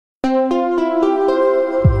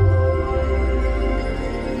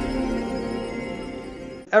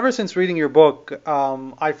ever since reading your book,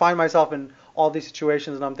 I find myself in all these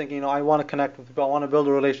situations, and I'm thinking, I want to connect with people, I want to build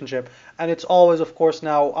a relationship, and it's always, of course,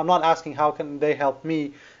 now I'm not asking how can they help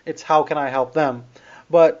me, it's how can I help them.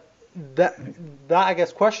 But that I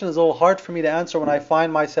guess question is a little hard for me to answer when I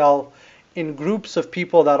find myself in groups of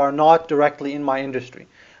people that are not directly in my industry.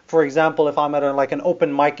 For example, if I'm at like an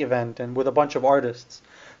open mic event and with a bunch of artists.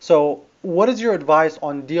 So what is your advice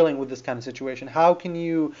on dealing with this kind of situation? How can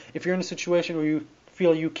you, if you're in a situation where you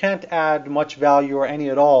feel you can't add much value or any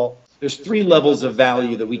at all? There's three levels of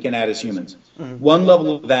value that we can add as humans. One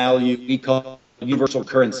level of value we call universal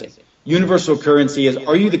currency. Universal currency is,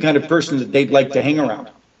 are you the kind of person that they'd like to hang around?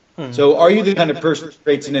 So are you the kind of person that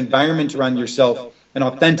creates an environment around yourself, an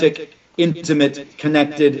authentic, intimate,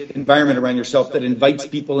 connected environment around yourself that invites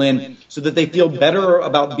people in so that they feel better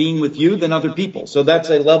about being with you than other people? So that's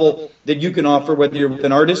a level that you can offer whether you're with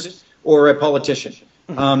an artist or a politician.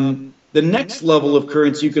 The next level of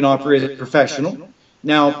currency you can offer is a professional.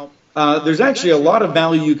 Now, there's actually a lot of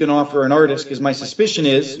value you can offer an artist, because my suspicion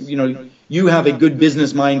is, you have a good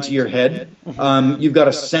business mind to your head. You've got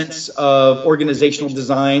a sense of organizational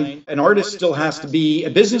design. An artist still has to be a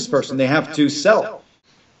business person. They have to sell.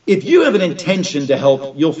 If you have an intention to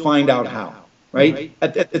help, you'll find out how, right?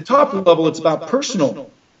 At the top level, it's about personal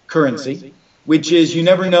currency, which is you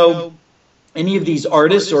never know any of these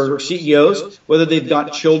artists or CEOs, whether they've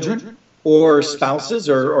got children or spouses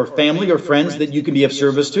or family or friends that you can be of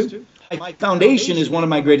service to. My foundation is one of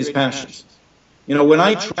my greatest passions. When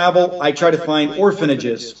I travel, I try to find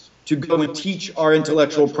orphanages to go and teach our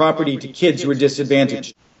intellectual property to kids who are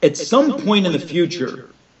disadvantaged. At some point in the future,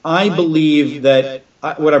 I believe that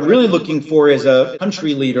what I'm really looking for is a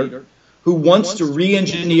country leader who wants to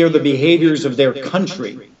re-engineer the behaviors of their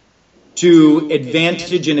country to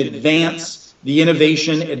advantage and advance the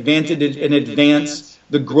innovation, advantage and advance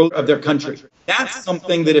the growth of their country. That's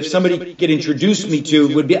something that if somebody could introduce me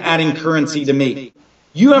to would be adding currency to me.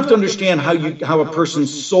 You have to understand how a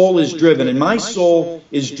person's soul is driven, and my soul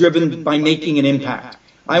is driven by making an impact.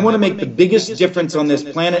 I want to make the biggest difference on this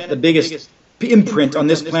planet, the biggest imprint on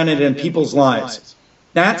this planet and people's lives.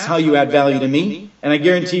 That's how you add value to me, and I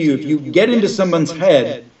guarantee you, if you get into someone's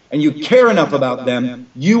head and you care enough about them,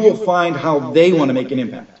 you will find how they want to make an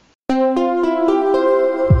impact.